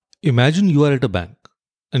Imagine you are at a bank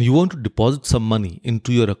and you want to deposit some money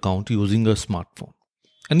into your account using your smartphone.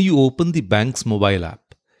 And you open the bank's mobile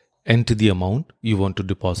app, enter the amount you want to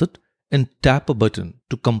deposit, and tap a button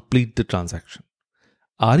to complete the transaction.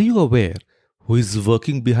 Are you aware who is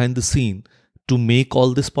working behind the scene to make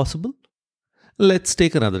all this possible? Let's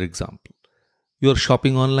take another example. You are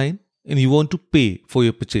shopping online and you want to pay for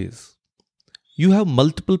your purchase. You have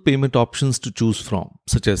multiple payment options to choose from,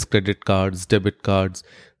 such as credit cards, debit cards,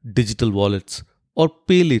 digital wallets, or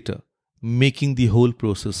pay later, making the whole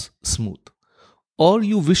process smooth. Or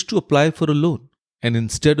you wish to apply for a loan, and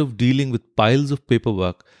instead of dealing with piles of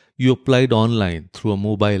paperwork, you applied online through a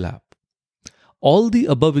mobile app. All the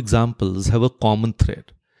above examples have a common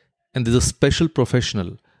thread, and there's a special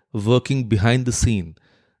professional working behind the scene,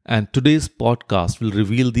 and today's podcast will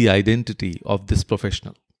reveal the identity of this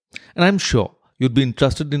professional. And I'm sure you'd be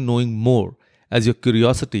interested in knowing more, as your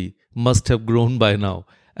curiosity must have grown by now,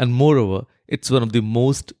 and moreover, it's one of the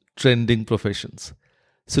most trending professions.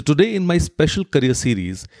 So today in my special career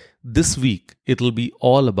series, this week it'll be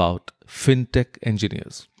all about Fintech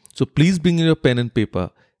engineers. So please bring in your pen and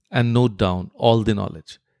paper and note down all the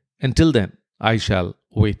knowledge. Until then, I shall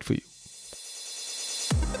wait for you.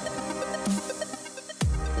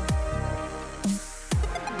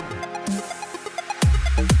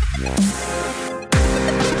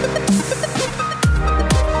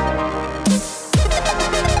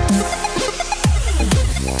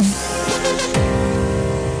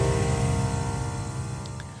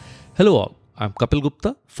 Hello all, I'm Kapeel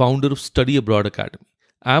Gupta, founder of Study Abroad Academy.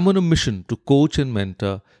 I'm on a mission to coach and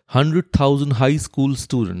mentor 100,000 high school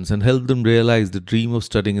students and help them realize the dream of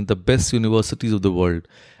studying in the best universities of the world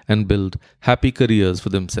and build happy careers for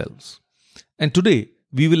themselves. And today,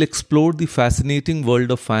 we will explore the fascinating world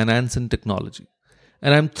of finance and technology.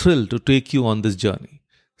 And I'm thrilled to take you on this journey.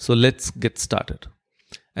 So let's get started.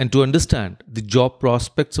 And to understand the job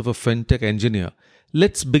prospects of a fintech engineer,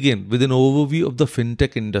 let's begin with an overview of the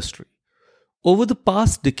fintech industry. Over the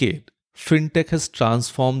past decade, fintech has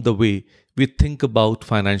transformed the way we think about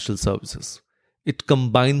financial services. It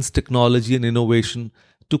combines technology and innovation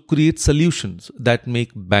to create solutions that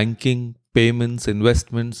make banking, payments,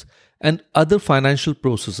 investments, and other financial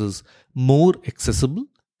processes more accessible,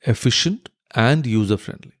 efficient, and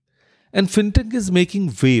user-friendly. And fintech is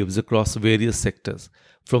making waves across various sectors,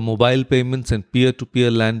 from mobile payments and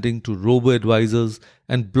peer-to-peer lending to robo-advisors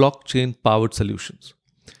and blockchain-powered solutions.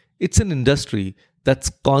 It's an industry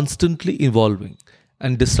that's constantly evolving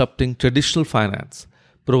and disrupting traditional finance,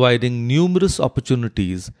 providing numerous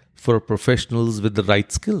opportunities for professionals with the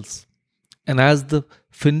right skills. And as the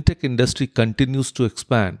fintech industry continues to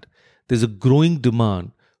expand, there's a growing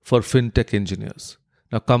demand for fintech engineers.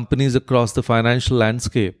 Now, companies across the financial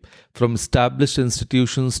landscape, from established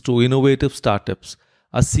institutions to innovative startups,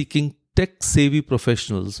 are seeking tech-savvy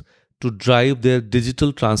professionals to drive their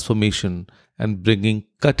digital transformation and bringing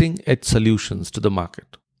cutting-edge solutions to the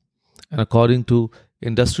market. And according to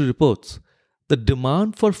industry reports, the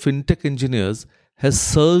demand for fintech engineers has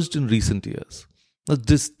surged in recent years. Now,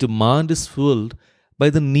 this demand is fueled by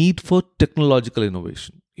the need for technological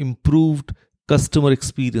innovation, improved customer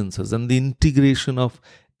experiences, and the integration of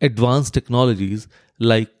advanced technologies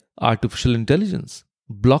like artificial intelligence,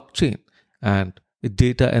 blockchain, and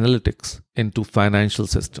data analytics into financial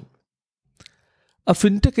system. A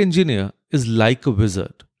fintech engineer is like a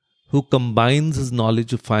wizard who combines his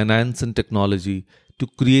knowledge of finance and technology to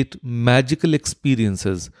create magical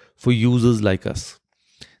experiences for users like us.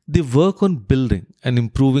 They work on building and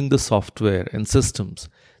improving the software and systems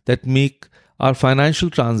that make our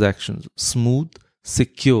financial transactions smooth,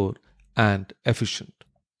 secure, and efficient.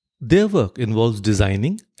 Their work involves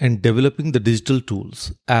designing and developing the digital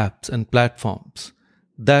tools, apps, and platforms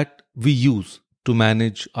that we use to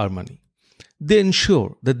manage our money. They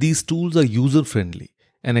ensure that these tools are user-friendly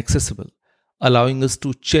and accessible, allowing us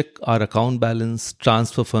to check our account balance,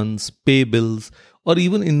 transfer funds, pay bills, or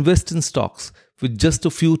even invest in stocks with just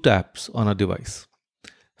a few taps on our device.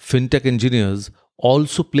 Fintech engineers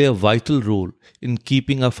also play a vital role in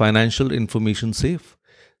keeping our financial information safe.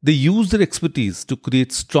 They use their expertise to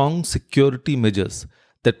create strong security measures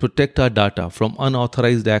that protect our data from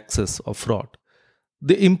unauthorized access or fraud.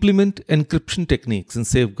 They implement encryption techniques and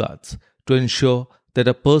safeguards to ensure that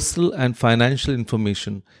our personal and financial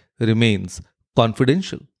information remains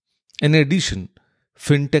confidential. In addition,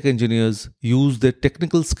 fintech engineers use their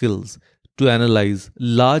technical skills to analyze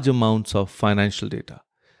large amounts of financial data.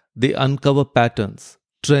 They uncover patterns,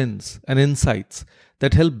 trends, and insights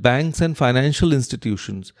that help banks and financial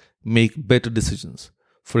institutions make better decisions.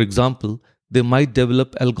 For example, they might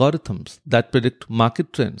develop algorithms that predict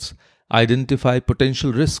market trends, identify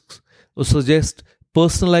potential risks, or suggest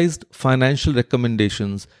personalized financial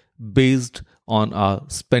recommendations based on our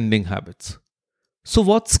spending habits. So,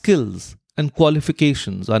 what skills and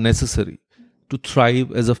qualifications are necessary to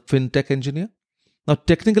thrive as a fintech engineer? Now,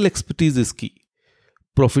 technical expertise is key.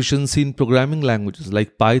 Proficiency in programming languages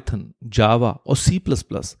like Python, Java, or C++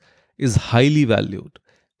 is highly valued,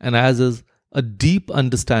 and as is a deep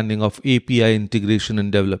understanding of API integration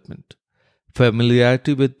and development.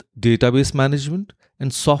 Familiarity with database management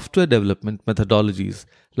and software development methodologies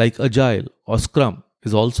like Agile or Scrum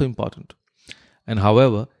is also important. And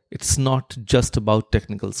however, it's not just about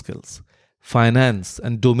technical skills. Finance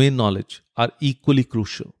and domain knowledge are equally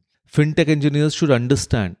crucial. Fintech engineers should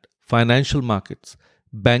understand financial markets,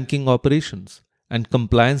 banking operations, and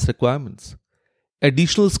compliance requirements.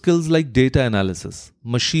 Additional skills like data analysis,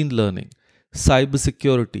 machine learning,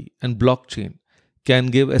 cybersecurity, and blockchain can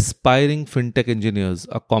give aspiring fintech engineers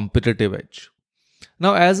a competitive edge.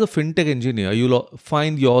 Now, as a fintech engineer, you'll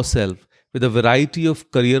find yourself with a variety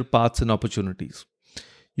of career paths and opportunities.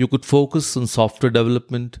 You could focus on software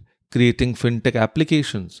development, creating fintech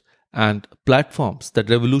applications and platforms that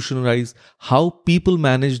revolutionize how people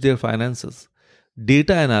manage their finances.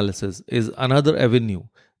 Data analysis is another avenue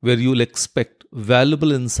where you'll expect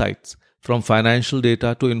valuable insights from financial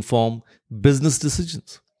data to inform business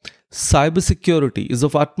decisions. Cybersecurity is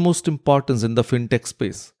of utmost importance in the fintech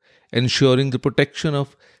space, ensuring the protection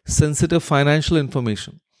of sensitive financial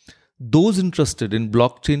information. Those interested in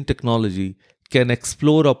blockchain technology can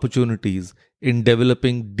explore opportunities in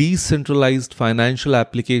developing decentralized financial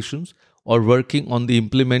applications or working on the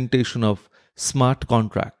implementation of smart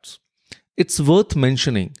contracts. It's worth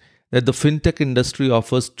mentioning that the fintech industry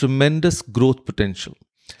offers tremendous growth potential.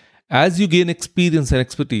 As you gain experience and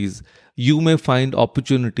expertise, you may find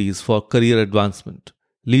opportunities for career advancement,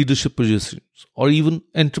 leadership positions, or even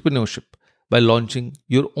entrepreneurship by launching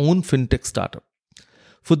your own fintech startup.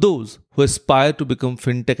 For those who aspire to become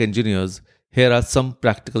fintech engineers, here are some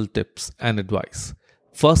practical tips and advice.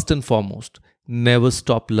 First and foremost, never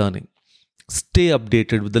stop learning. Stay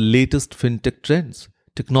updated with the latest fintech trends,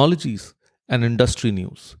 technologies, and industry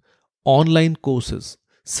news. Online courses,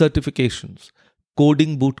 certifications,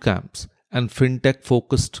 coding bootcamps, and fintech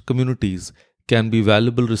focused communities can be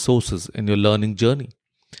valuable resources in your learning journey.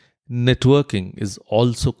 Networking is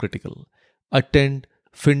also critical. Attend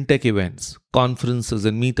fintech events, conferences,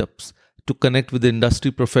 and meetups to connect with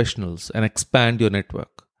industry professionals and expand your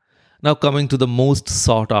network. Now, coming to the most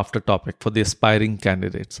sought after topic for the aspiring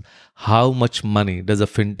candidates: how much money does a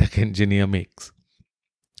fintech engineer make?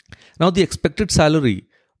 Now, the expected salary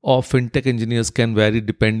of fintech engineers can vary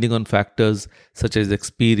depending on factors such as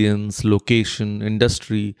experience, location,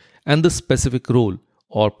 industry, and the specific role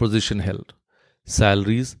or position held.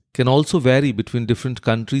 Salaries can also vary between different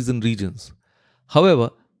countries and regions. However,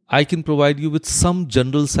 I can provide you with some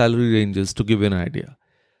general salary ranges to give you an idea.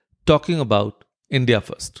 Talking about India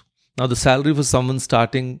first. Now, the salary for someone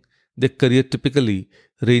starting their career typically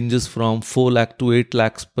ranges from 4 lakh to 8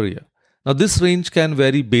 lakhs per year. Now, this range can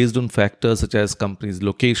vary based on factors such as company's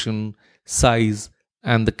location, size,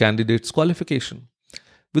 and the candidate's qualification.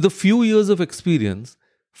 With a few years of experience,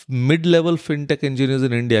 mid-level fintech engineers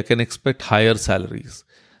in India can expect higher salaries.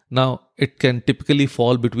 Now, it can typically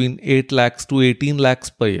fall between 8 lakhs to 18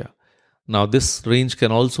 lakhs per year. Now, this range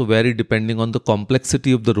can also vary depending on the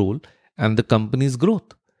complexity of the role and the company's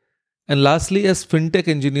growth. And lastly, as fintech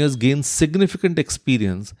engineers gain significant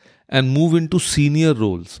experience and move into senior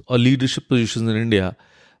roles or leadership positions in India,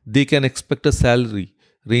 they can expect a salary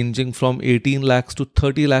ranging from 18 lakhs to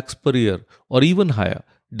 30 lakhs per year or even higher,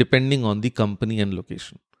 depending on the company and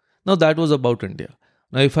location. Now, that was about India.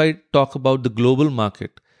 Now, if I talk about the global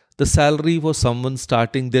market, the salary for someone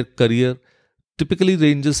starting their career typically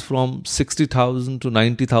ranges from $60,000 to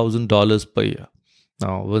 $90,000 per year.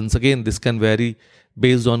 Now, once again, this can vary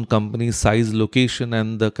based on company size, location,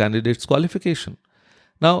 and the candidate's qualification.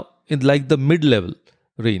 Now, in like the mid-level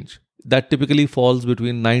range, that typically falls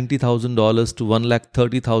between $90,000 to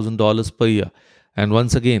 $130,000 per year. And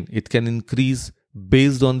once again, it can increase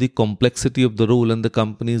based on the complexity of the role and the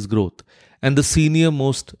company's growth. And the senior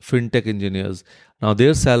most fintech engineers, now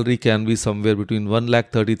their salary can be somewhere between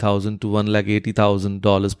 $130,000 to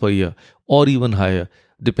 $180,000 per year or even higher,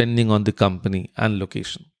 depending on the company and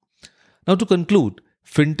location. Now, to conclude,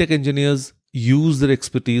 fintech engineers use their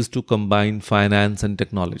expertise to combine finance and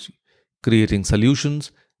technology, creating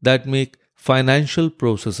solutions that make financial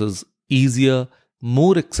processes easier,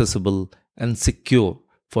 more accessible, and secure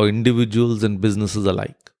for individuals and businesses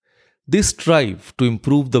alike. They strive to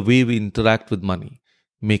improve the way we interact with money,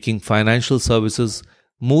 making financial services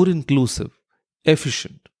more inclusive,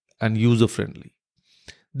 efficient, and user friendly.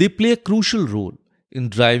 They play a crucial role in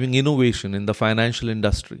driving innovation in the financial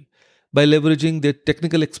industry by leveraging their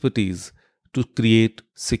technical expertise to create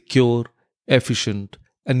secure, efficient,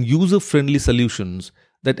 and user friendly solutions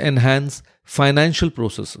that enhance financial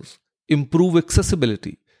processes, improve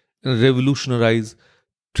accessibility, and revolutionize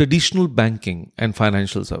traditional banking and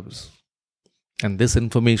financial service. And this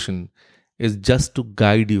information is just to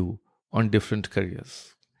guide you on different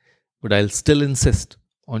careers. But I'll still insist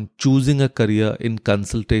on choosing a career in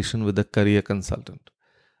consultation with a career consultant.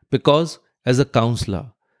 Because as a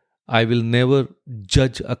counselor, I will never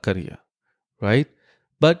judge a career, right?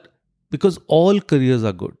 But because all careers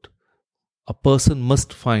are good, a person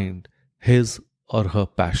must find his or her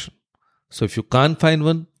passion. So if you can't find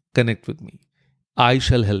one, connect with me. I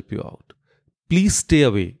shall help you out. Please stay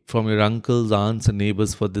away from your uncles, aunts, and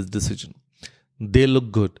neighbors for this decision. They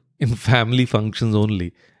look good in family functions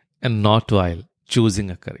only and not while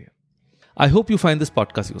choosing a career. I hope you find this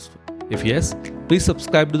podcast useful. If yes, please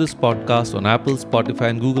subscribe to this podcast on Apple, Spotify,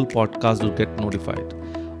 and Google Podcasts to get notified.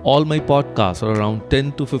 All my podcasts are around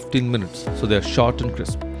 10 to 15 minutes, so they are short and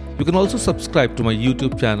crisp. You can also subscribe to my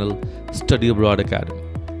YouTube channel, Study Abroad Academy.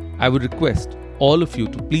 I would request all of you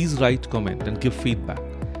to please write, comment, and give feedback.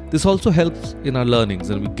 This also helps in our learnings,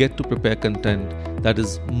 and we get to prepare content that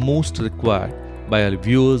is most required by our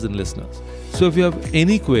viewers and listeners. So if you have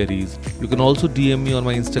any queries, you can also DM me on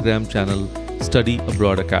my Instagram channel, Study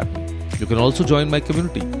Abroad Academy. You can also join my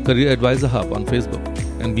community, Career Advisor Hub on Facebook,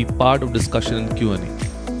 and be part of discussion and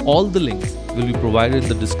Q&A. All the links will be provided in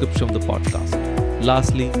the description of the podcast.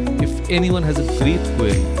 Lastly, if anyone has a great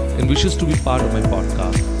query and wishes to be part of my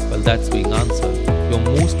podcast while that's being answered, you're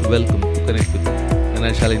most welcome to connect with me, and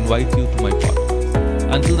I shall invite you to my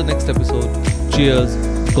podcast. Until the next episode, cheers,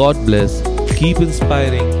 God bless, keep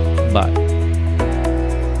inspiring, bye.